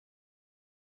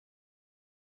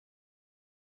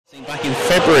Back in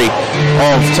February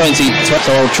of 2020, so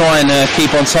I'll try and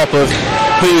keep on top of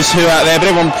who's who out there,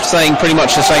 but everyone's saying pretty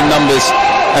much the same numbers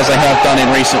as they have done in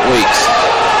recent weeks.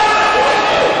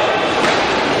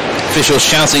 Officials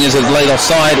shouting as a late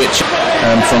offside, which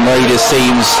from Raiders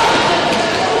teams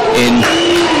in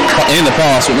the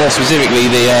past, but more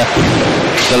specifically the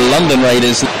London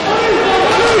Raiders.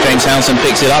 James Hounsome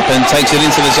picks it up and takes it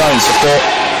into the zone. Support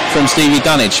from Stevie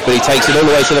Dunnage, but he takes it all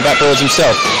the way to the backboards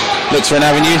himself. Looks for an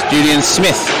avenue. Julian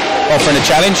Smith offering a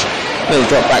challenge. Little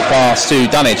drop back pass to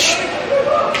Dunnage.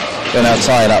 They'll now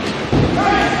tie it up.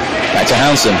 Back to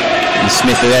Hounsome. And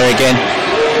Smith are there again.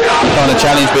 Trying to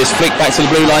challenge, but it's flicked back to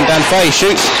the blue line. Dan Fay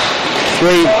shoots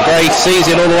through. Gray sees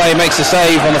it all the way, makes the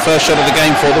save on the first shot of the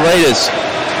game for the Raiders.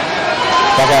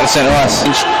 Back out to centre ice.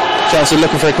 Chelsea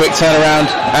looking for a quick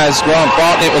turnaround as Grant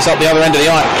Bartlett was up the other end of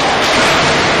the ice.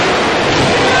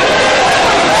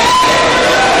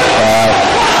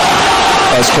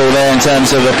 Nice call there in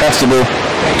terms of a possible.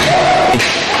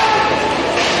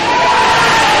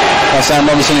 Sam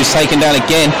Robinson, who's taken down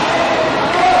again,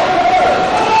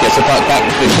 gets the puck back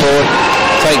forward,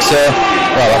 takes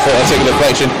well, I thought I took a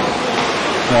deflection.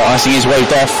 Icing is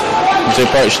waved off to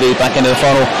approach the back end of the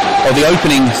final of the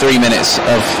opening 3 minutes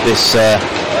of this.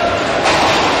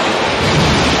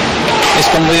 This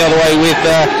comes the other way with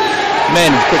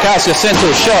men. Krakowska,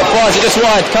 central shot, fires it just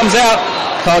wide, comes out.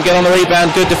 Can't get on the rebound.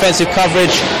 Good defensive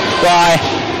coverage by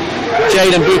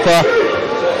Jaden Bupa.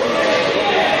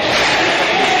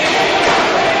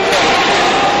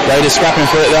 Raiders scrapping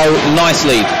for it though. Nice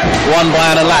lead. Won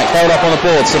by Anna Lack. Held up on the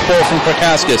board. Support from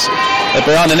Krakowskis. They're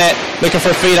behind the net. Looking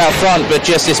for a feed out front, but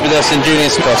just dispossessed in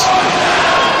Julian Smith.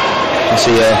 You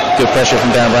see good pressure from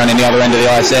Darren Brown in the other end of the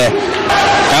ice there.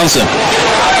 Hounsome.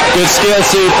 Good skill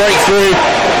to break through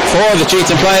for the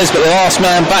Cheatham players, but the last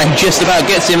man back just about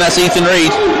gets him. That's Ethan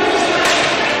Reid.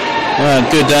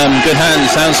 Good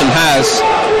hands Hounsome has.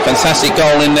 Fantastic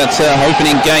goal in that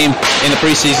opening game in the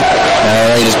pre-season.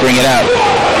 Raiders bring it out.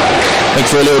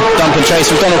 Look for a little dump and chase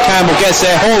from Donald Campbell. Gets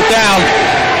there, hauled down.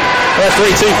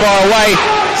 Referee too far away.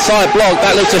 Side block.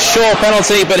 That looks a short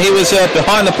penalty, but he was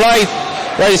behind the play.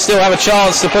 Raiders still have a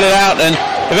chance to put it out and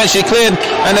eventually cleared.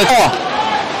 And the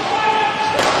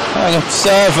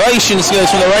observation skills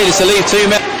from the Raiders to leave 2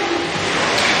 men.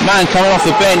 Man coming off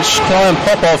the bench, Kyan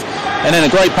Popov, and then a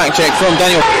great pack check from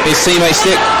Daniel. His teammate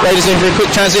stick. Raiders in for a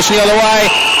quick transition the other way,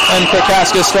 and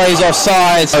Krakowska strays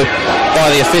offside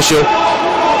by the official. Of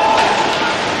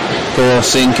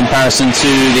course, in comparison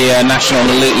to the national and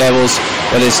elite levels,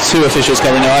 where there's 2 officials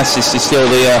covering the ice, this is still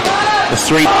the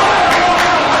 3.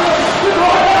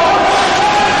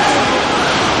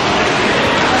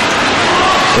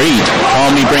 Reid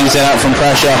calmly brings it out from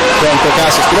pressure from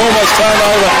Krakowskis, but almost turned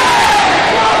over.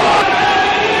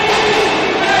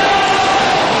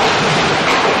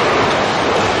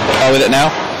 With it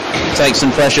now, takes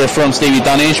some pressure from Stevie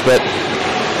Dunnage, but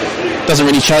doesn't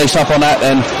really chase up on that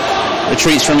and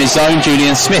retreats from his zone.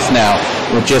 Julian Smith now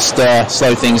will just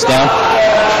slow things down.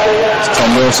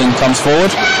 Tom Wilson comes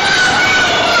forward.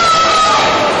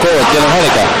 Dylan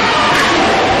Holliker.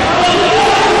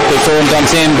 Good Thorne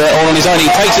dumps in, but all on his own. He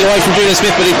takes it away from Julian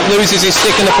Smith, but he loses his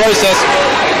stick in the process,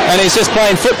 and he's just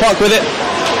playing foot puck with it.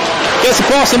 Gets a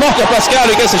pass to Marco Pascal,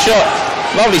 who gets a shot.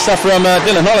 Lovely stuff from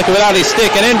Dylan Holliker without his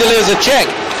stick, and then delivers a check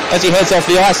as he heads off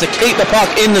the ice to keep the puck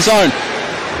in the zone.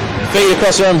 Feed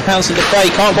across from Hounsome to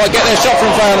Fay, can't quite get their shot from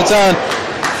Fay on the turn,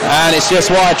 and it's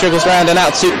just wide, trickles round and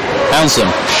out to Hounsome.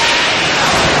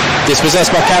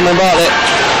 Dispossessed by Cameron Bartlett.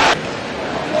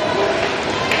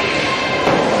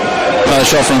 Another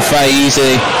shot from Fay,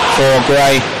 easy for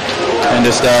Gray, and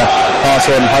just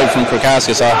pass on hope from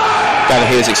Krakowskis. I gather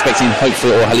he was expecting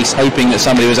hopefully, or at least hoping that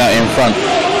somebody was out here in front.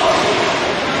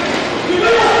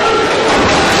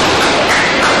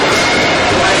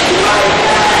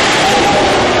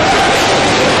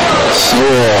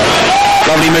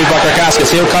 Lovely move by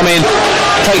Krakowskis. He'll come in,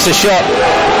 takes a shot.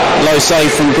 Low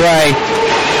save from Gray.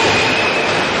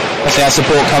 That's our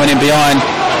support coming in behind.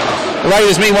 The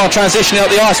Raiders meanwhile transitioning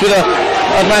up the ice with a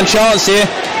odd-man chance here.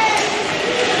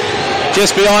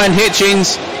 Just behind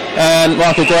Hitchings and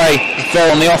Michael Gray there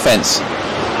on the offence.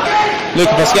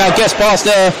 Luca Pascal gets past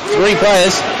there, 3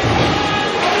 players.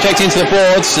 Checked into the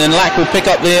boards, and Lack will pick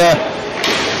up the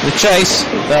chase.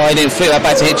 Though he didn't flick that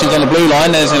back to Hitchings on the blue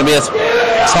line. There's going to be a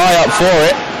tie up for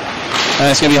it, and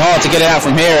it's going to be hard to get it out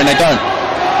from here, and they don't.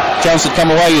 Chelmsford come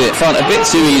away with it front a bit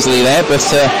too easily there, but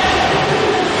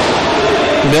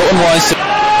Milton wants to,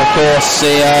 of course,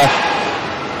 the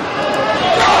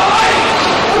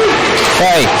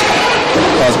Fay.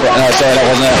 No, sorry, that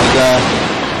wasn't it.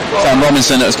 Sam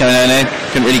Robinson that was coming down there.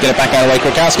 Couldn't really get it back out of the way.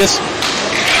 Krakowskis.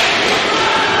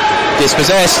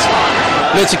 Dispossessed.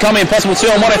 Looks to come in, possible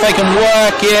 2-on-1 if they can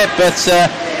work it, but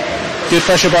good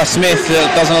pressure by Smith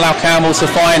doesn't allow Campbell to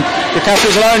find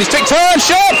Ricasco's alone. He's tick turn,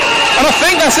 shot, and I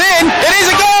think that's in. It is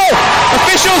a goal.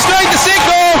 Officials doing the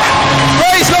signal.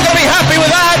 Gray's not going to be happy with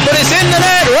that, but it's in the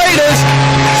net. Raiders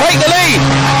take the lead.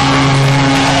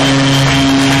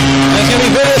 It's going to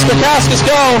be Vilas Ricasco's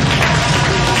goal.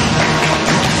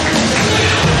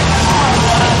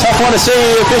 Tough one to see.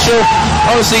 The official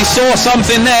obviously saw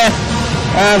something there.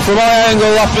 And from my angle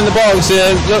up in the box, it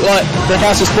looked like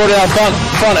Ricasco's brought it out front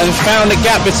and found a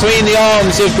gap between the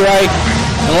arms of Gray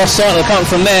and lost sight of the punt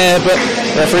from there. But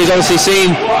the referee's obviously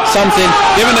seen something.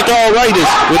 Given the goal,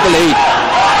 Raiders with the lead.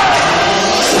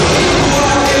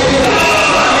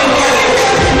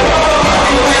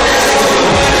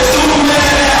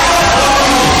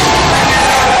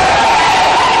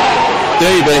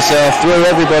 But it's threw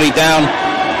everybody down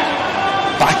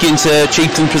back into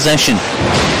Chieftain possession.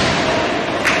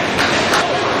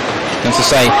 To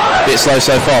say, a bit slow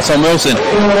so far. Tom Wilson.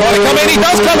 He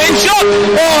does come in, shot!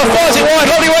 Oh, fires it wide,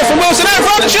 lovely way from Wilson, out in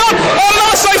front, shot! Oh,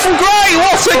 another save from Gray!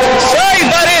 What a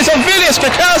save that is on Vilas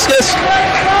Ricascos!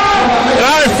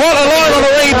 Out in front of the line on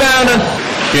a rebound, and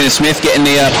Junior Smith getting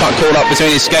the puck caught up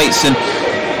between his skates and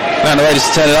allowing the Raiders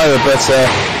to turn it over, but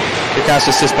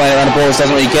Ricascos just playing around the balls,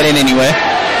 doesn't really get in anywhere.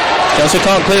 Chelmsford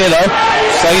can't clear though,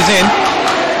 stays in.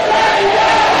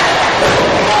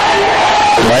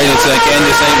 Raiders again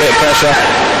just a bit of pressure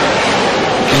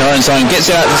in their own zone, gets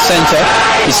it out to the centre,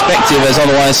 perspective as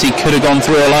otherwise he could have gone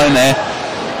through alone there.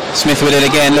 Smith with it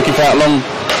again, looking for that long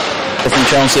from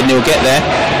Chelmsford, and he'll get there.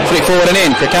 Flick forward and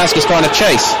in, Ricasco's trying to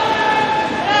chase.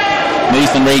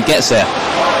 Nathan Reid gets there.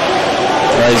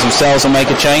 Raiders themselves will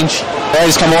make a change.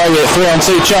 Raiders come away with a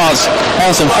 3-on-2 chance.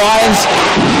 Hanson finds,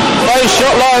 both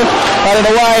shot low, had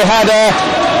it away, had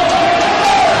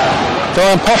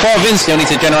and Popov instantly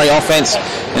to generate offence,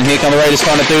 and here come the Raiders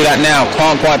trying to do that now.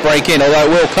 Can't quite break in, although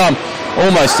it will come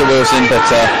almost to Wilson, but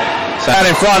out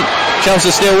in front.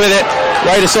 Chelmsford still with it.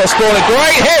 Raiders sort of sprawling.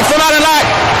 Great hit from Adam Lack.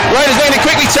 Raiders going to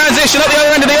quickly transition up the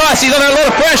other end of the ice. He's under a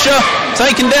lot of pressure.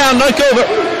 Taken down, no call, but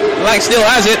Lack still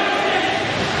has it.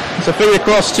 It's a feed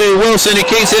across to Wilson, who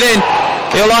keeps it in.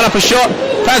 He'll line up a shot.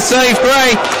 Pass save,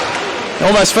 Gray.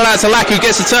 Almost fell out to Lack, who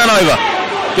gets the turnover.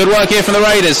 Good work here from the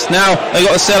Raiders. Now they've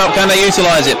got the set-up, can they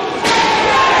utilise it?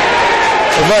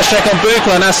 Reverse check on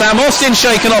Buchler. Now Sam Austin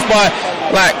shaken off by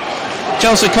Lack.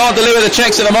 Chelmsford can't deliver the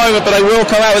checks at the moment, but they will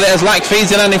come out with it as Lack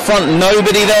feeds it in front.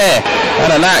 Nobody there.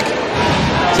 And a Lack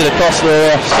to the cross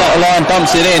the start of the line,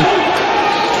 bumps it in.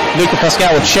 Luca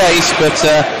Pascal will chase, but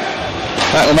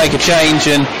that will make a change,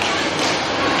 and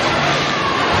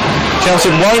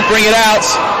Chelmsford won't bring it out.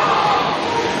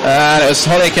 And it was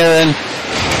Honecker and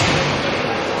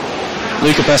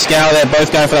Luca Pascal, they're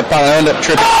both going for that punt. They end up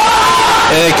tripping.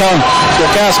 Here they come.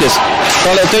 Ricascos.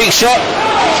 Got a little deep shot.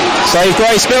 Save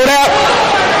Gray, spilled out.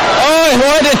 Oh, he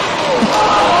winded.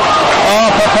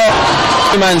 Oh, pop.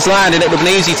 Man's land, and it would have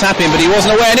been easy tapping, but he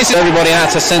wasn't aware. And this is everybody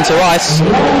out to centre ice.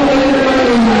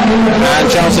 And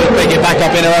Chelmsford pick it back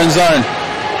up in their own zone.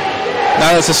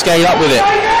 Now it's to scale up with it.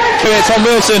 Here, Tom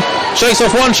Wilson shakes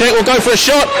off one check, will go for a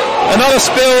shot. Another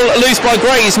spill loose by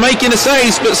Gray. He's making the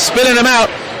saves, but spilling them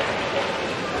out.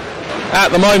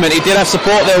 At the moment, he did have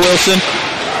support there, Wilson. A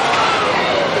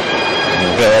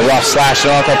bit of a rough slash.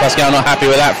 Arco Pascal not happy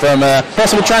with that from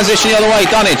possible transition the other way.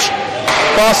 Dunnage.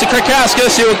 Pass to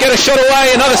Ricascos, who will get a shot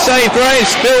away. Another save, Gray.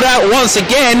 Spilled out once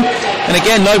again. And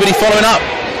again, nobody following up.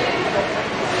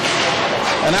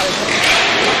 And that was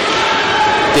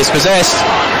dispossessed.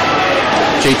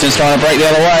 Chieftain's trying to break the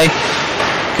other way.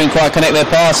 Couldn't quite connect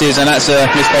their passes, and that's a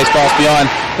misplaced pass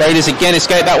behind. Raiders again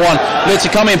escape that one. Look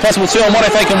to come in, possible 2-on-1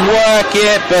 if they can work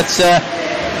it, but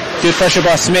good pressure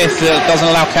by Smith doesn't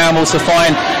allow Campbell to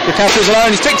find Ricasco's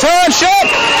alone. He's tick turn,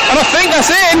 shot, and I think that's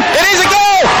in. It is a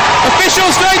goal.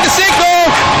 Officials doing the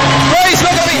signal. Gray's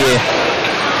not going to be here.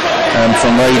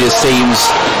 From Raiders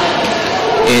teams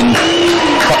in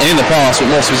the past, but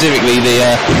more specifically the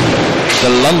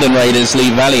London Raiders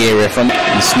Lee Valley area. From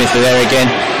Smith there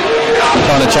again.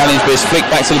 Kind of challenge, but it's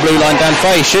flicked back to the blue line. Dan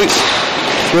Fay shoots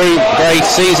through. Gray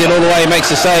sees it all the way,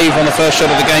 makes a save on the first shot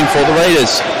of the game for the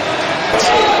Raiders.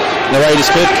 The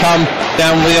Raiders could come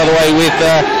down the other way with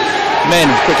men.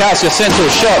 Ricascos central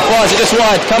shot, fires it just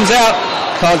wide, comes out,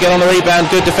 can't get on the rebound.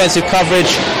 Good defensive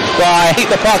coverage by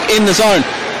the puck in the zone.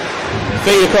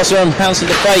 Feed across from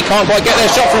Hanson to Fay, can't quite get their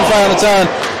shot from Fay on the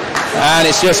turn, and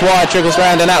it's just wide, trickles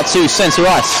round and out to centre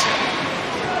ice.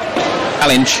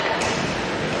 Challenge.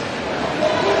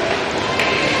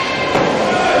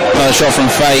 Another shot from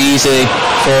Fay, easy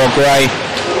for Gray,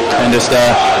 and just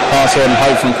pass on and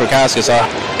hope from Ricascos.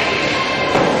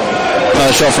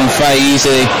 Another shot from Faye,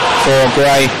 easy for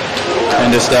Gray,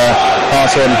 and just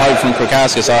pass on hope from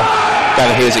Krakauskas. I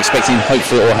gather he was expecting,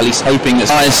 hopefully, or at least hoping that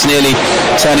it's nearly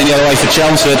turning the other way for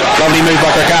Chelmsford. Lovely move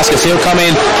by Krakauskas. He'll come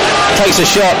in, takes a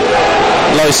shot,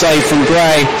 low save from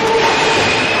Gray.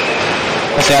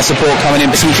 I see that support coming in,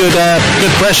 but some good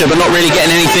pressure, but not really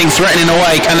getting anything threatening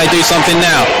away. Can they do something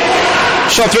now?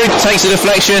 Shot through, takes a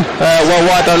deflection, well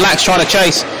wide though. Lack's trying to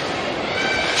chase.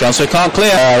 Chelmsford can't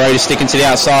clear. Raiders sticking to the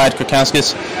outside.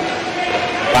 Krakauskas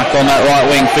back on that right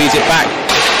wing, feeds it back.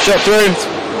 Shot through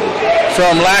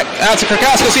from Lack, out to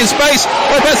Krakauskas in space.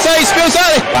 Open save, spills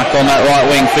out. Back on that right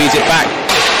wing, feeds it back.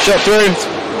 Shot through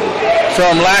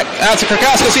from Lack, out to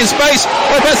Krakauskas in space.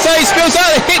 Open save, spills out.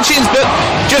 Hitchens, but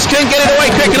just couldn't get it away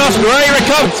quick enough. Gray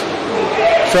recovered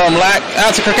from Lack,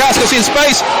 out to Krakauskas in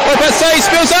space. Open save,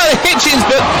 spills out. Hitchens,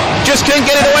 but just couldn't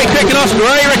get it away quick enough.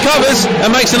 Gray recovers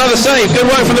and makes another save. Good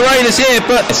work from the Raiders here,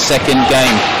 but a second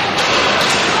game.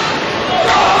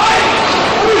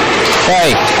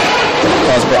 Hey.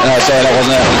 No, sorry, that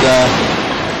wasn't it.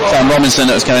 Sam Robinson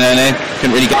that was coming in there.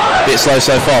 Couldn't really get a bit slow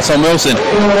so far. Tom Wilson.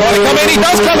 Right, come in, he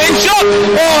does come in. Shot!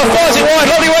 Oh, fires it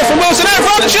wide. Lovely way from Wilson. Out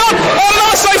front, shot! Oh,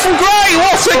 nice save from Gray.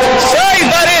 What a save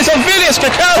that is on Villiers.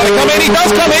 Krakauskas come in, he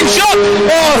does come in. Shot!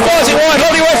 Oh, fires it wide.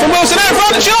 Lovely way from Wilson. Out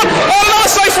front, shot! Oh,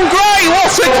 nice save from Gray. What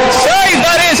a save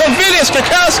that is on Villiers.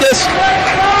 Krakauskas.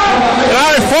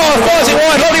 Fires it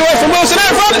wide. Lovely way from Wilson.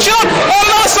 Out front, shot! Oh,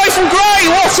 nice save from Gray.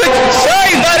 What a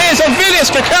save that is on Villiers.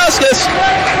 Krakauskas.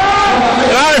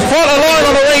 Out in front of the line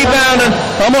on a rebound, and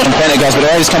come on. Pendergast, but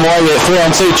the Raiders come away with a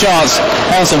 3-on-2 chance.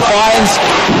 Hanson finds,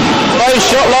 low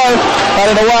shot low,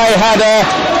 had it away, had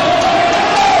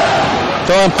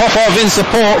Brian Popov in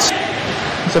support.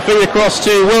 It's a feed across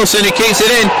to Wilson, who keeps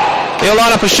it in. He'll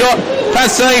line up a shot,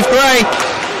 pass save, Gray.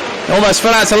 Almost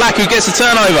fell out to Lack, who gets the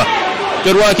turnover.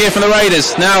 Good work here from the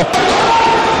Raiders. Now,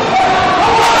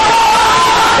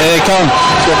 here they come,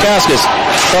 Krakauskas.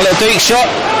 Got a little deep shot.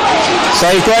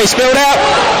 Save Gray, spilled out.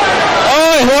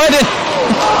 Oh, wide.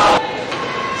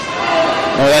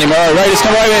 Oh, Danny Moreau. Raiders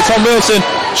come away with it. Tom Wilson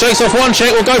shakes off one check,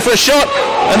 will go for a shot.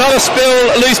 Another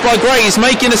spill loose by Gray. He's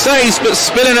making the saves, but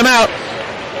spilling them out.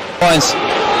 Finds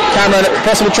Cameron,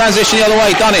 possible transition the other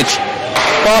way. Dunnage.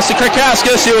 Pass to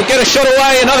Krakauskas, who will get a shot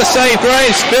away. Another save. Gray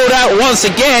spilled out once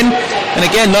again. And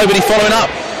again, nobody following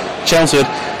up. Chelmsford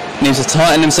needs to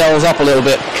tighten themselves up a little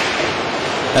bit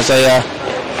as they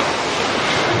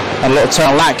and a lot of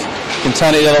turn. Lack can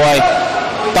turn it the other way.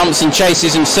 Dumps and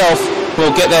chases himself. Will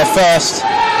get there first.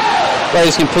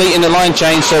 Raiders completing the line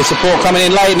change, so support coming in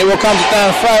late, and it will come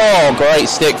down. Oh, great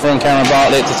stick from Cameron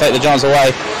Bartlett to take the Giants away.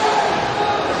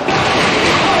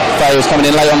 Faye was coming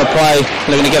in late on the play,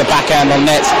 looking to get a backhand on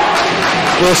net.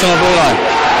 Wilson on the ball line.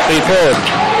 Feed forward.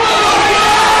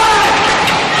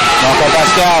 Marco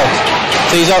Pascal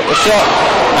tees up the shot.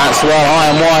 That's well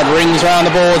high and wide, rings round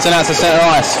the boards and out to centre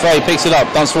ice. Faye picks it up,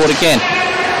 dumps forward again.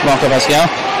 Marco Pascal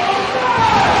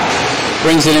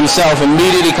brings it himself,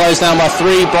 immediately closed down by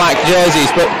 3 black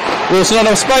jerseys, but Wilson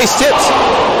on space, tipped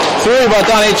through by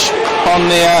Dunnage on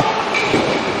the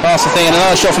pass the thing, and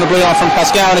another shot from the blue line from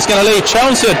Pascal, and it's going to lead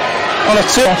Chelmsford on a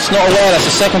 2. It's not aware that's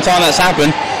the second time that's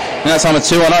happened, and that time a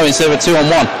 2-on-0 instead of a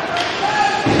 2-on-1.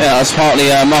 Yeah, that's partly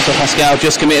Marco Pascal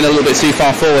just committing a little bit too far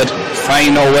forward.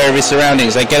 Faye not aware of his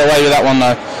surroundings. They get away with that one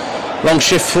though. Long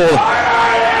shift forward.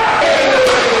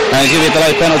 And give it a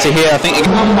delay penalty here, I think.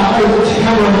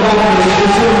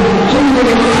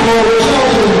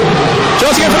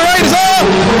 Chance again for the Raiders. Oh!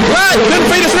 Lack couldn't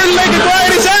feed us through the leg of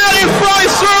Gray. It's out in front.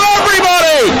 It's through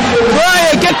everybody.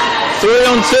 Gray again.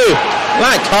 3-on-2.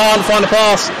 Lack can't find a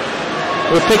pass.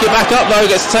 We'll pick it back up though.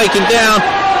 Gets taken down.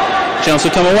 Chance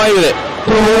will come away with it.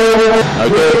 No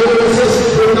good.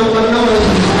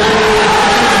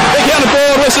 Big hit on the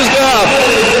board. Whistles go up.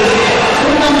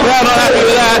 Crowd not happy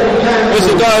with that.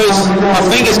 Whistle goes. I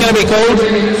think it's going to be called.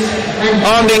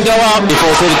 Arm didn't go up. He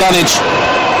falls through the Dunnage.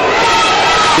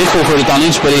 Did fall through the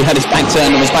Dunnage, but he had his back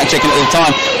turned and was back checking at the time.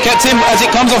 Kept him as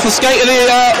it comes off the skate of the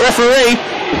referee.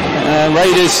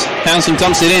 Raiders, Townsend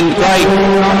dumps it in. Gray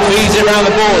feeds it around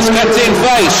the boards. Kept in.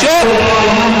 Faye shot.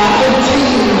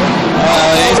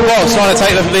 His box trying to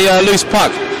take the loose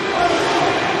puck.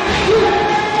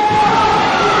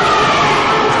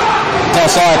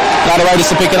 Outside, now the Raiders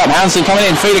to pick it up. Hanson coming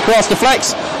in, feed across,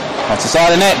 deflects. That's the side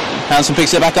of the net. Hanson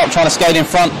picks it back up, trying to skate in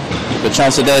front, but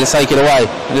Chelmsford there to take it away.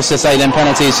 And just to say, then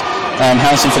penalties.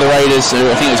 Hanson for the Raiders, who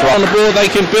I think is right on the board. They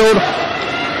can build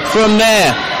from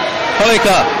there.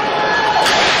 Holika.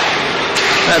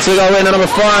 That's a goal in at number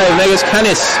 5. There goes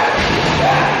Canis.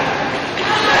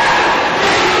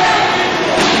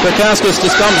 Krakauskas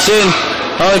just dumps in.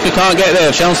 Holika can't get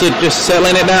there. Chelmsford just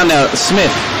settling it down now.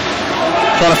 Smith.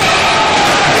 Trying to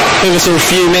pivotal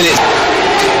few minutes.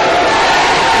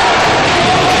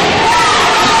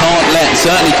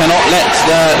 Certainly cannot let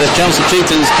the Chelmsford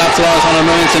Teutons capitalise on a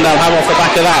momentum they'll have off the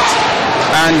back of that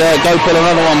and go pull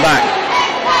another one back.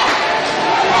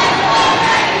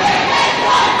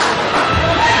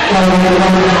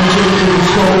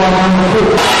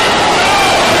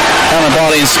 Cameron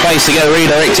Barley in space to get a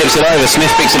redirect, tips it over. Smith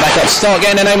picks it back up, start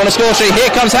getting the name on the score sheet. Here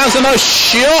comes Hanson, no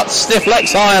shot, stiff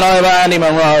legs high and over Andy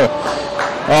Monroe.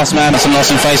 Last man, some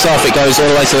loss and face off. It goes all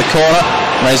the way to the corner.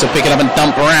 Raiders will pick it up and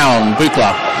dump around.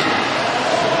 Buchler.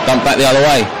 Dump back the other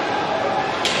way.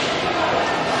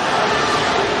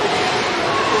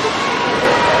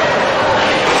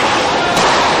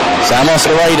 Samos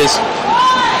for the Raiders.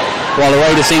 While the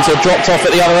Raiders seem to have dropped off at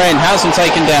the other end. Hanson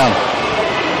taken down.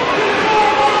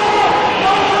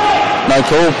 No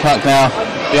call. Puck now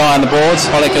behind the boards.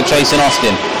 Holliker chasing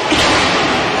Austin.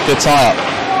 Good tie-up.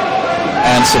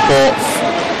 And support.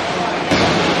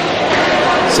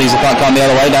 Sees the puck come the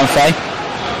other way down Fay.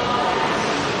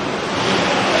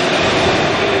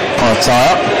 Tie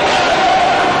up.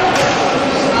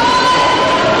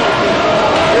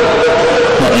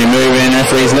 Not really moving,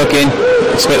 referee's looking.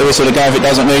 Expect the whistle to go if it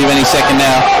doesn't move any second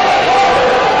now.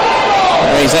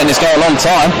 He's letting this go a long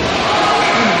time.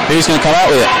 Who's going to come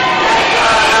out with it?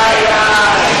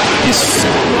 He's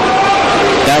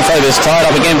down Faber's tied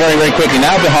up again very, very quickly.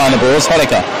 Now behind the boards,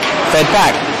 Holliker. Fed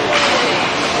back.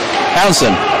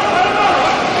 Hanson.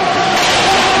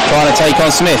 Trying to take on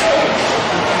Smith.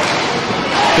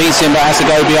 Beats him but has to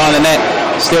go behind the net.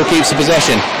 Still keeps the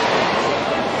possession.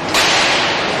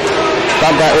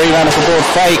 Dump that rebound off the board.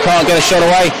 Fay can't get a shot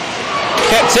away.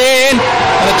 Kept in.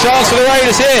 And a chance for the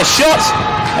Raiders here. Shot.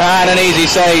 And an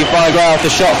easy save by Gray off the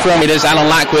shot from Raiders.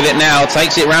 Alan Lack with it now.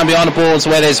 Takes it round behind the boards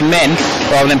where there's men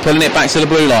rather than pulling it back to the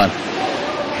blue line.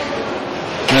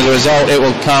 And as a result it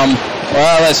will come.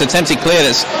 Well, that's attempted clear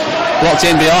that's blocked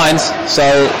in behind. So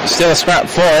still a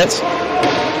scrap for it.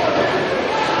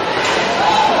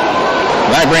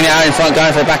 They bring it out in front,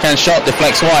 going for a backhand shot,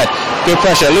 deflects wide. Good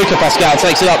pressure. Luca Pascal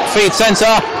takes it up, feed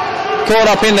centre. Caught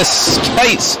up in the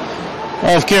skates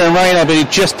of Kieran Rayner, but he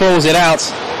just pulls it out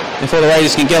before the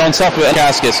Raiders can get on top of it.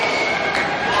 Kaskis.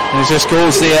 He just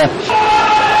calls the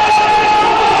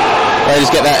Raiders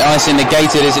get that icing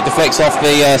negated as it deflects off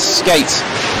the skates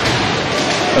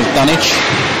of Dunnage.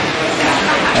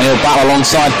 And he'll battle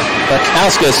alongside.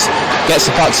 Kaskis gets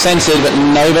the puck centred, but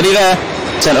nobody there.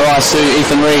 Centre ice to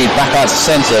Ethan Reid, back out to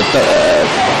centre.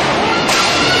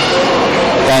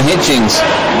 Dan Hitchings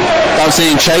dumps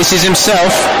in and chases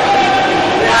himself.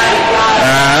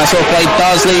 That sort of play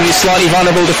does leave you slightly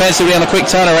vulnerable defensively on a quick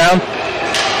turnaround.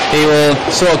 He will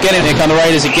sort of get him. Here come the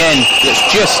Raiders again. It's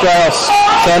just straight off.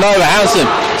 Turnover. Hanson.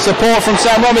 Support from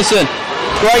Sam Robinson.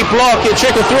 Great block. It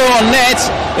trickled through on net.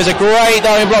 There's a great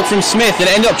diving block from Smith. It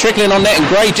ended up trickling on net and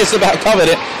Gray just about covered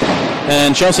it.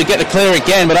 And Chelsea get the clear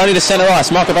again, but only the centre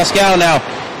ice. Marco Pascal now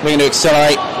looking to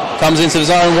accelerate. Comes into the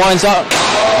zone, winds up.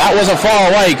 That wasn't far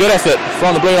away. Good effort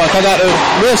from the blue line. Comes out to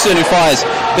Wilson who fires.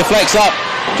 Deflects up.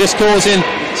 Just causing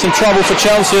some trouble for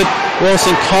Chelmsford.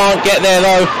 Wilson can't get there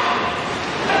though.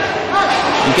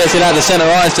 He gets it out of the centre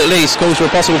ice at least. Calls for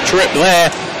a possible trip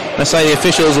there. Let's say the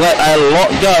officials let a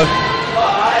lot go.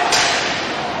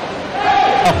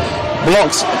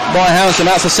 Blocked by Hanson,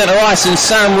 that's the centre ice, and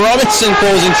Sam Robinson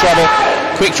causing trouble.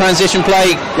 Quick transition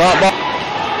play.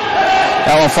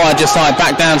 That one fired just high,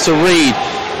 back down to Reid.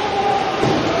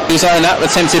 He's on that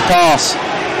attempted pass.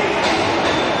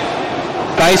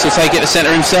 Bass will take it to centre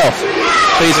himself.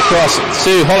 Feeds across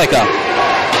to Holliker.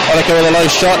 Holliker with a low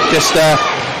shot, just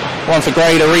one for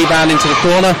Gray to rebound into the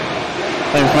corner.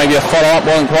 Maybe a follow-up,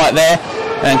 wasn't quite there,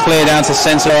 and clear down to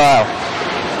centre aisle.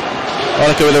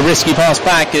 Holliker with a risky pass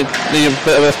back, a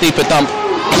bit of a deeper dump.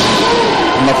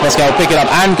 And Pascal will pick it up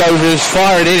and go to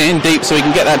fire it in deep so he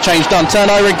can get that change done.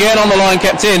 Turnover again on the line,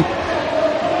 kept in.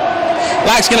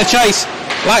 Lack's going to chase.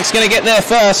 Lack's going to get there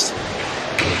first.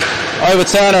 Over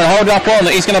Turner and hold up on.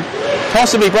 He's going to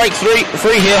possibly break free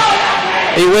here.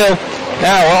 He will.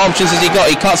 Now, what options has he got?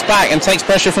 He cuts back and takes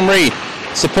pressure from Reid.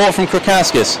 Support from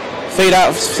Krakauskas. Feed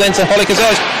out centre, Holliker's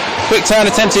urge. Quick turn,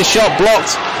 attempted shot,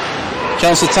 blocked.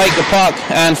 Chance to take the puck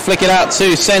and flick it out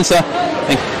to centre.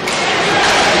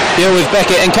 Deal with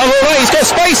Beckett and come all the way. He's got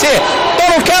space here.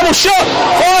 Donald Campbell shot.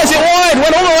 Fires it wide.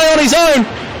 Went all the way on his own.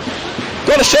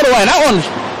 Got a shot away. And that one,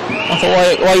 I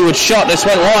thought why he would shot. This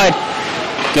went wide.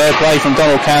 Good play from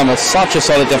Donald Campbell. Such a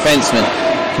solid defenseman.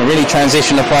 Can really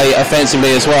transition the play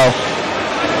offensively as well.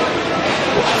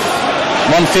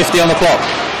 1:50 on the clock.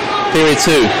 Period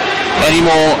 2. Any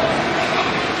more?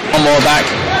 One more back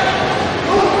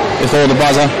before the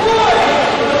buzzer.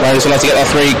 Raiders will have to get their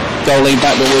 3-goal lead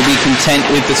back, but will be content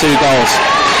with the 2 goals.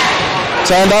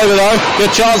 Turned over though,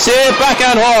 good chance here,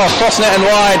 backhand, cross net and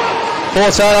wide. Poor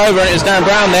turnover, and it was Dan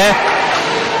Brown there.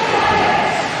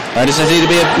 Raiders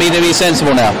need to be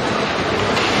sensible now.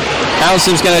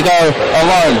 Hounsom's going to go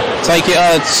alone. Take it,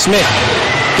 Smith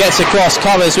gets across,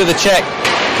 covers with a check.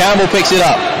 Campbell picks it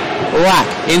up. Whack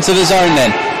into the zone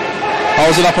then.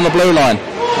 Holds it up on the blue line.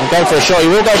 I'll go for a shot. He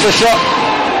will go for a shot.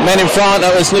 Men in front.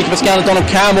 That was Luca Pascal and Donald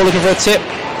Campbell looking for a tip.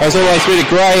 Goes all the way through to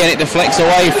Gray, and it deflects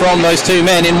away from those 2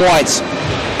 men in whites.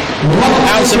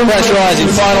 Hounsom pressurising.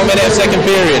 Final minute of second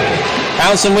period.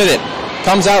 Hounsom with it.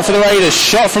 Comes out for the Raiders.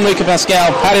 Shot from Luca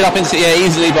Pascal. Padded up into the air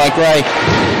easily by Gray.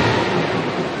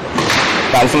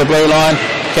 Battle for the blue line.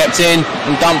 Kept in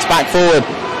and dumped back forward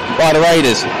by the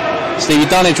Raiders. Stevie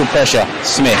Dunnage will pressure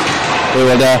Smith. We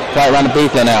will play it around the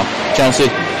Buchler now.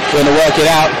 Chelmsford going to work it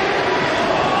out.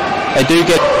 They do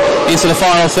get into the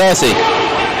final 30.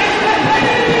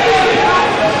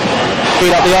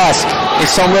 Beat up the ice.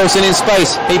 It's Tom Wilson in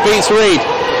space. He beats Reed.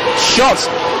 Shot.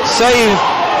 Save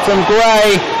from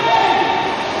Gray.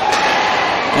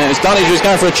 And it was Dunnage who was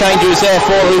going for a change. He was there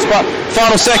for loose puck.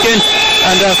 Final second.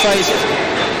 And face.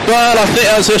 Well, I think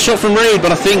that was a shot from Reed,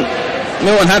 but I think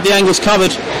Milton had the angles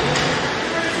covered.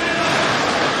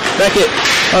 Beckett.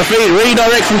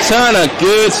 Redirect from Turner.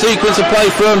 Good sequence of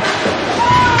play from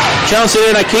Chelsea,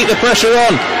 and they keep the pressure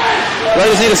on.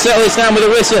 Raiders need to settle this down with a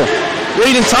whistle.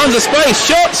 Reed in tons of space.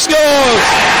 Shot, scores!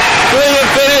 Brilliant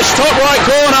finish, top right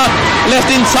corner. Left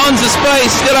in tons of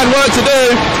space. Still had work to do.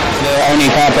 The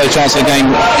only power play chance of the game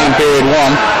in period 1.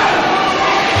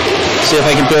 See if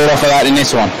they can build off of that in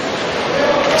this one.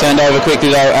 Turned over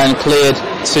quickly though and cleared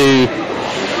to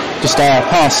just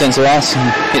past centre ice, and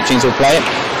Hitchings will play it.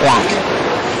 Black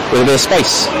with a bit of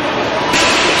space.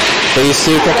 Please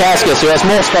to Krakauskas, who has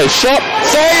more space. Shot,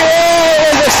 save! Oh,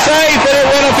 it was a save, but it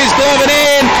went off his glove and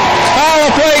in. Power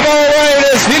play goal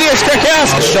Raiders. Vilius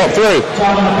Krakauskas shot through.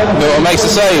 Milton makes the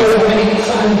save.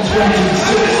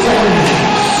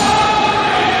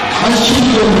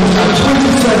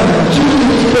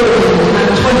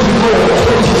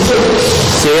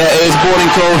 So yeah, it was a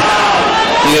boarding call.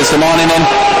 He gets the Marnin in,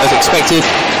 as expected.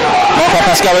 Marco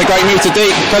Pascal with a great move to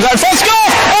deep. Comes out front, score!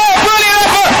 Oh, brilliant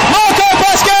effort! Marco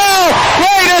Pascal!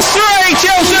 Raiders 3,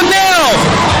 Chelmsford nil!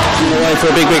 Away for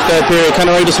a big third period. Can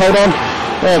the Raiders hold on?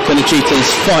 Or can the Cheetahs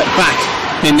fight back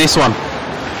in this one?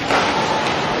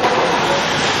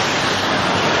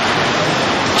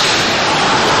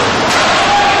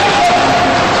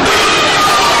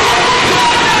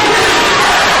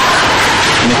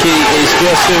 And the key is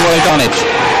just doing what they've done it.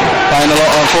 Playing a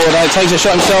lot on forward. Takes a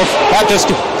shot himself. That just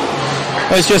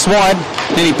goes just wide.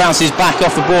 Nearly bounces back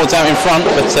off the boards out in front,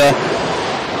 but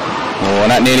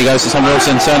and that nearly goes to Tom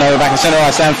Wilson. Turnover back in centre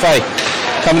ice. Sam Fay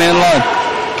coming in alone.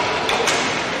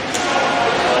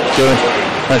 Good.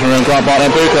 Pressure room grab by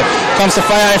then Buchler. Comes to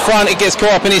Fay out in front. It gets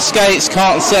caught up in his skates.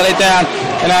 Can't settle it down.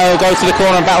 And now he'll go to the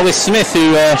corner and battle with Smith,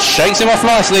 who shakes him off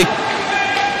nicely.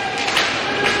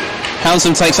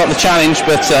 Hounsome takes up the challenge,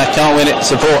 but can't win it.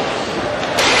 Support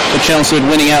for Chelmsford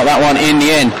winning out that one in the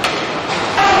end.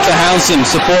 To Hounsome,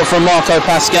 support from Marco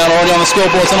Pascal already on the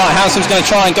scoreboard tonight. Hounsome's going to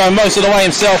try and go most of the way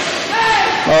himself.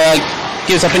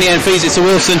 Gives up in the end, feeds it to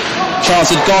Wilson. Chance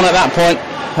had gone at that point.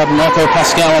 Had Marco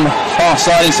Pascal on the far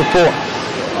side in support.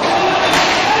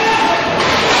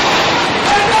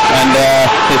 And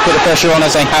they put the pressure on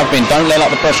as they have been. Don't let up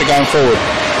the pressure going forward,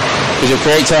 because you'll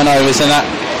create turnovers, and that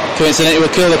coincidentally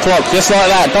will kill the clock. Just like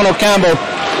that, Donald Campbell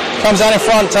comes out in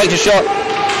front, takes a shot.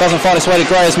 Doesn't find its way to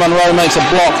Gray as Monroe makes a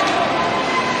block.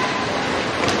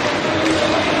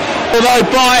 Although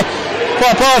by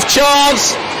pop-off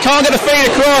chance, can't get the feet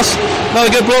across. Another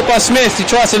good block by Smith. He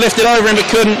tries to lift it over him but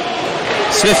couldn't.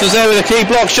 Smith was there with a key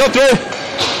block. Shot through.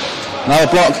 Another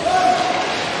block.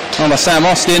 On by Sam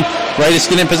Austin. Raiders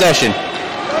still in possession.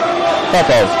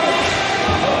 Popov.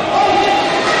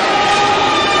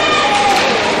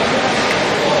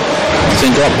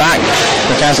 Austin dropped back.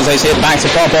 The council takes it back to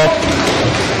Popov.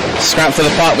 Scrap for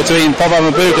the puck between Popov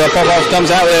and Buchler. Popov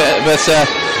comes out with it, but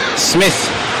Smith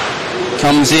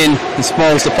comes in and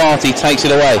spoils the party, takes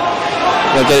it away.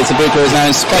 They'll get it to Buchler, who's now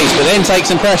in space, but then takes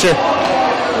some pressure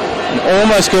and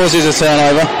almost causes a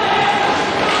turnover.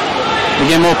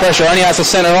 Again, more pressure, only has to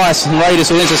centre ice, and Raiders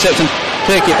will intercept and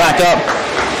pick it back up.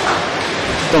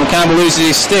 Donald Campbell loses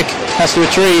his stick, has to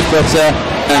retrieve, but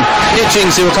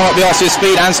Hitchings, who will come up the ice with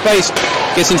speed and space,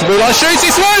 gets into blue line, shoots,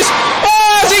 it's loose!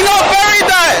 Oh, has he not buried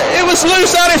that? It was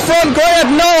loose out in front. Gray had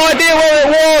no idea where it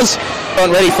was.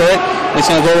 Weren't ready for it. It's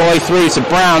going to go all the way through to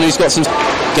Brown, who's got some.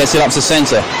 Gets it up to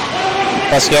centre.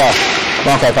 Pascal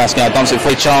Marco Pascal dumps it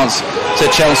for a chance to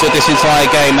Chelmsford this entire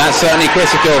game. That's certainly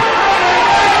critical.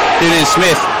 Julian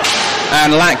Smith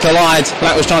and Lack collide.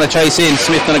 Lack was trying to chase in.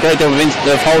 Smith done a great job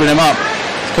of holding him up.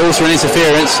 Calls for an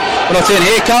interference. But not in.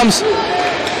 Here comes.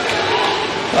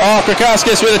 Oh,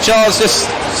 Krakowskis with a chance. Just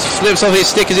slips off his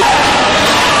stick as it.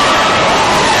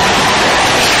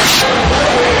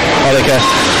 Oliker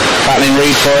battling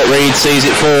Reed for it. Reed sees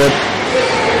it forward.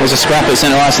 There's a scrap at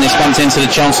centre ice and it's bumped into the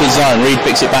Chelmsford zone. Reed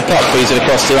picks it back up, feeds it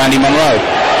across to Andy Munro.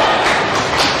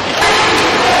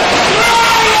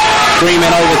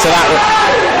 Freeman over to that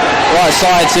right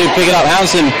side to pick it up.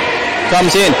 Hansen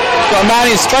comes in. Got a man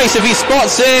in space if he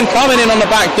spots him. Coming in on the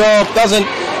back door. Doesn't.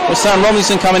 With Sam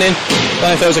Robinson coming in.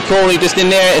 Don't know if there was a call. He just in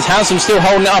there. It's Hansen still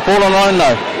holding it up all on own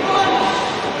though.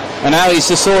 And now he's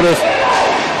just sort of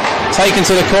taken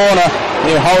to the corner.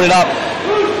 He'll hold it up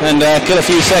and kill a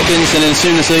few seconds, and then as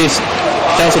soon as the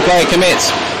Chelmsford player commits,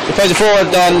 he plays it forward,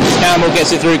 then Campbell gets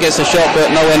it through, gets the shot,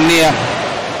 but nowhere near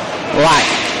Lack.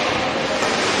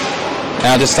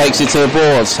 Now just takes it to the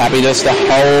boards, happy just to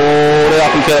hold it up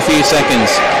and kill a few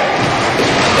seconds.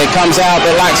 It comes out,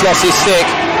 but Lack's lost his stick.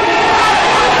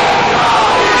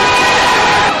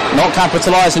 Not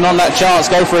capitalising on that chance,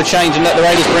 go for a change and let the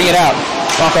Raiders bring it out.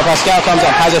 Marco Pascal comes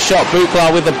up, has a shot,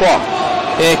 Buchla with the block.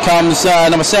 Here comes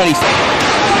number 70.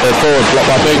 Forward, blocked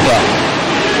by Buchla.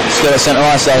 Still at centre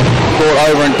ice though, brought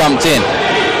over and dumped in.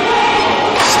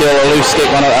 Still a loose stick,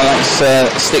 one of Alex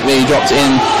stick that he dropped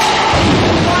in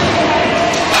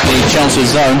the Chelmsford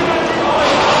zone.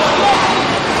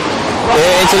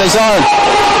 Into the zone.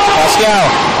 Pascal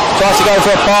tries to go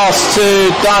for a pass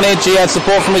to Dunnage. He had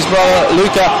support from his brother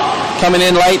Luca coming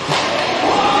in late.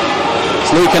 It's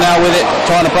Luca now with it,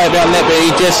 trying to play it behind net, but he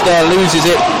just loses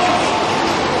it.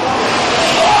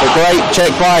 A great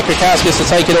check by Krakowskis to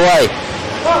take it away.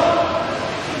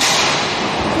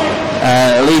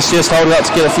 At least just hold it up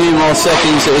to get a few more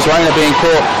seconds. It was Rayner being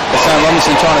caught, but Sam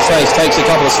Robinson trying to save, takes a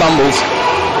couple of stumbles.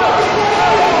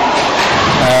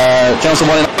 Johnson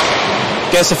wanting,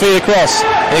 gets the feed across.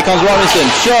 Here comes Robinson,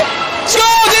 shot,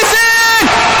 scores, it's in!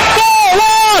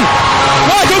 4-1!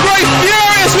 Michael Gray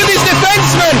furious with his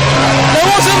defenseman. There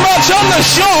wasn't much on the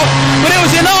shot, but it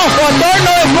was enough. I don't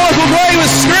know if Michael Gray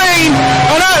was screened,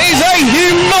 and that is a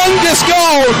humongous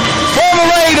goal for the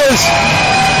Raiders.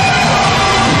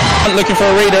 Looking for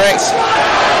a redirect.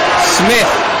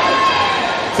 Smith,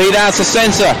 feed out to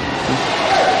centre.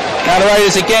 Now the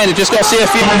Raiders again, have just got to see a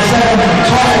few.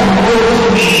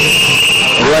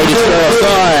 The Raiders score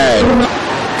offside.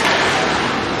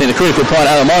 I think the critical point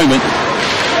at the moment,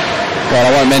 well,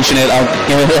 I won't mention it, I'll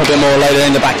give it a little bit more later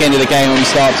in the back end of the game when we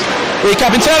start.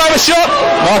 Recapping, turnover shot.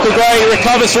 Michael Gray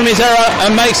recovers from his error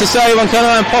and makes a save on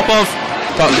Cunningham Popov.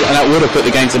 And that would have put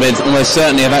the game to bed, almost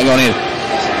certainly if that gone in.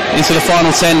 Into the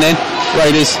final 10 then.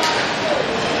 Raiders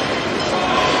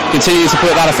continue to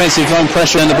put that offensive zone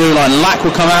pressure on the blue line. Lack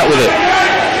will come out with it.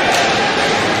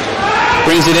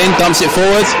 Brings it in, dumps it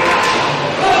forward.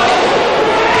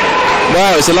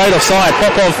 Wow, it's a late offside.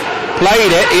 Popov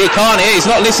played it, he can't hear, he's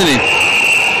not listening.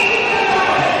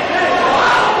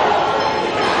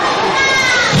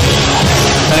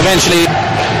 And eventually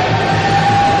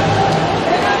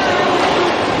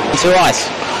to ice.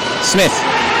 Smith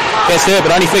gets to it,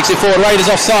 but only flicks it forward. Raiders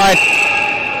offside.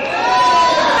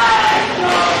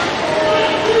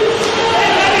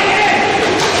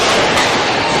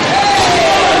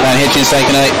 Dan Hitchens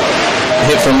taking a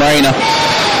hit from Rayner.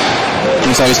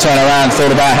 So he's turned around, thought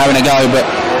about having a go, but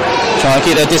trying to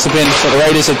keep their discipline. So the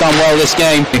Raiders have done well this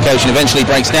game. Communication eventually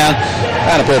breaks down,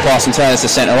 and a poor pass and turns to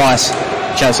centre ice.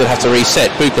 Chelsea have to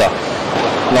reset. Buchla.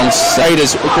 Long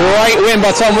Raiders, great win by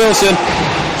Tom Wilson.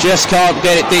 Just can't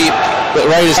get it deep, but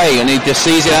Raiders, and he just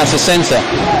sees it out to centre.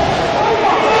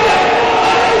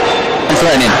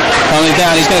 Threatening, coming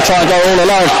down, he's going to try and go all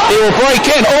alone. He will break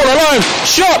in, all alone.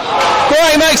 Shot!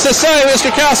 Gray makes the save. It's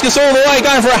Krakowskis all the way,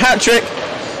 going for a hat-trick.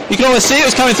 You can almost see it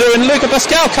was coming through, and Luca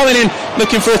Pascal coming in,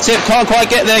 looking for a tip, can't quite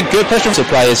get there. Good pressure for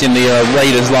players in the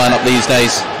Raiders lineup these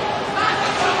days.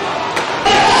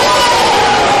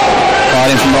 Right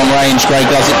in from long range, Gray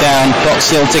does it down. Clock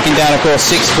still ticking down, of course,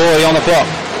 6:40 on the clock.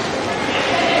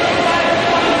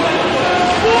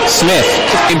 Smith.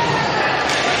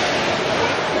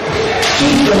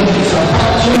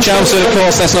 Chelmsford, of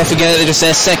course, let's not forget that it's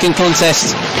their second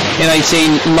contest in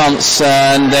 18 months,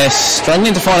 and they're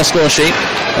struggling to find a score sheet.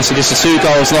 And so just the 2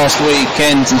 goals last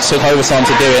weekend and took overtime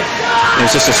to do it. It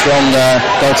was just a strong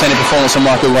goaltending performance from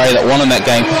Michael Gray that won in that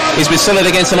game. He's been solid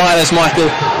again tonight as Michael,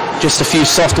 just a few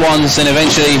soft ones, and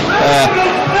eventually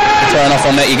throwing off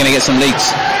on net, you're going to get some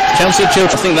leaks. Chelmsford,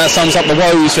 I think that sums up the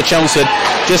woes for Chelmsford.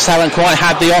 Just haven't quite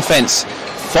had the offense.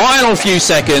 Final few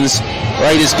seconds.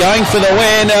 Raiders going for the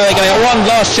win. They're going to get one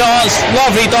last chance.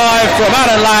 Lovely dive from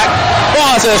Alan Lack.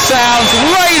 Fires a sound.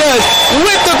 Raiders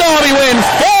with the derby win.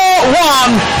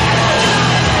 4-1.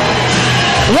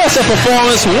 What a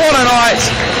performance. What a night.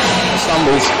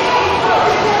 Stumbles.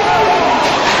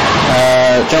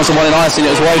 Johnson won in icing. It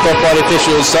was waved off by the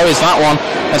officials. So is that one.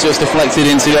 As it was deflected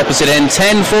into the opposite end.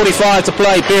 10:45 to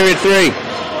play. Period 3.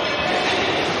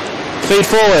 Feed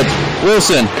forward.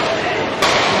 Wilson.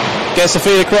 Gets the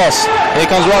feed across. Here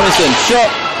comes Robinson.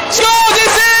 Shot. Scores!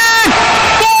 It's in!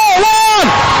 4-1!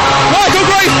 Michael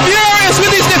Gray furious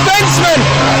with his defenseman.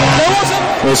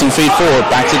 Wilson feed forward.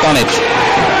 Back to Dunnage.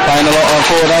 Playing a lot on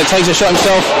forward. Takes a shot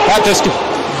himself. That just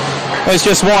goes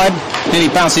just wide.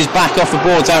 Nearly bounces back off the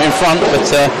boards out in front. But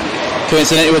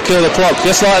coincidentally will kill the clock.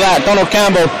 Just like that. Donald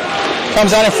Campbell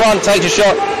comes out in front. Takes a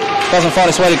shot. Doesn't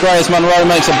find its way to Gray as Monroe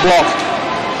makes a block.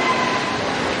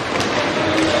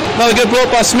 Another good block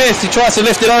by Smith. He tries to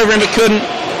lift it over him but couldn't.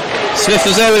 Smith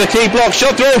was there with a key block.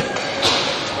 Shot through.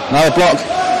 Another block.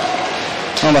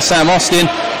 On by Sam Austin.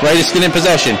 Raiders still in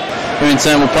possession. Who in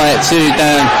turn will play it to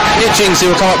Dan Hitchings, who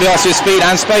will come up the ice with speed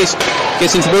and space.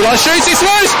 Gets into the blue line. Shoots. It's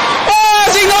loose. Oh,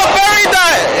 has he not buried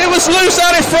that? It was loose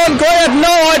out in front. Gray had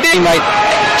no idea. Teammate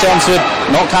Chelmsford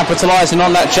not capitalising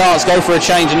on that chance. Go for a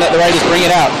change and let the Raiders bring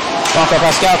it out. Marco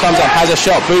Pascal comes up. Has a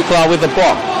shot. Bukla with the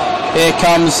block. Here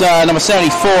comes number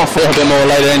 74 for a bit more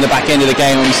later in the back end of the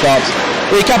game when he starts.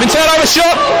 Recapping, turnover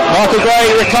shot. Michael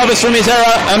Gray recovers from his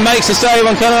error and makes a save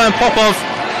on Conan Popov.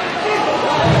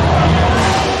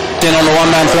 In on the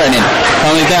one-man threatening.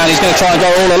 Coming down, he's going to try and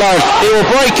go all alone. He will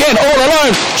break in all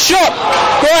alone. Shot.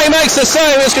 Gray makes the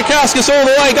save. It's Kakauskas all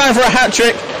the way going for a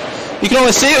hat-trick. You can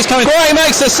almost see it was coming. Gray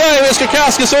makes the save. It's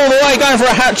Kakauskas all the way going for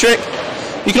a hat-trick.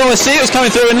 You can almost see it was coming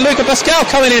through, and Luca Pascal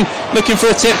coming in, looking for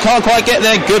a tip, can't quite get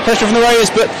there. Good pressure from the Raiders,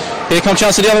 but here comes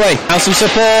Chelsea the other way. And some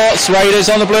supports. Raiders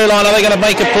on the blue line. Are they going to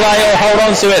make a play or hold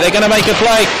on to it? They're going to make a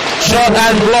play. Shot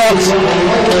and blocked.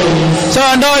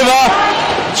 Turned over.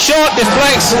 Shot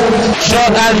deflects.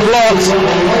 Shot and blocked.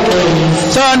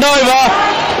 Turned over.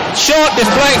 Shot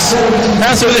deflects.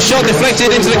 Hanson with a shot deflected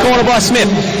into the corner by Smith.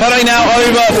 Penalty now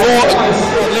over for.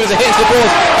 There was a hit to the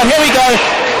boards. And here we go.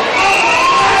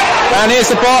 And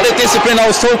here's the Bartlett discipline I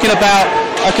was talking about.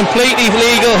 A completely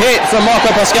legal hit from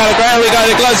Marco Pascal. Here we go,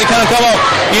 the gloves are going to come off.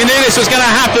 You knew this was going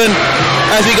to happen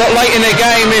as we got late in the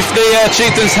game if the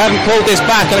Chieftains hadn't pulled this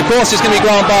back. And of course it's going to be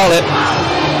Grant Bartlett.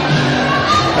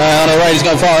 The Raiders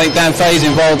going far. I think Dan Fay's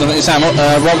involved. I think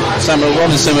Samuel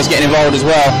Robinson was getting involved as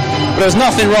well. But there was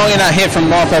nothing wrong in that hit from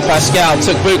Marco Pascal.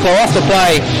 Took Bukla off the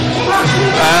play.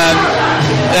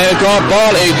 Grant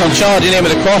Bartlett, who come charging in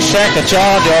with a cross-check, a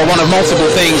charge, or one of multiple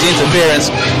things, interference.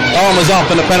 Arm was up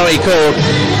and the penalty called.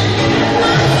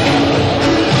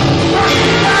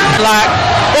 Black,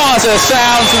 fires a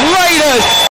sound.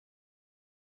 Raiders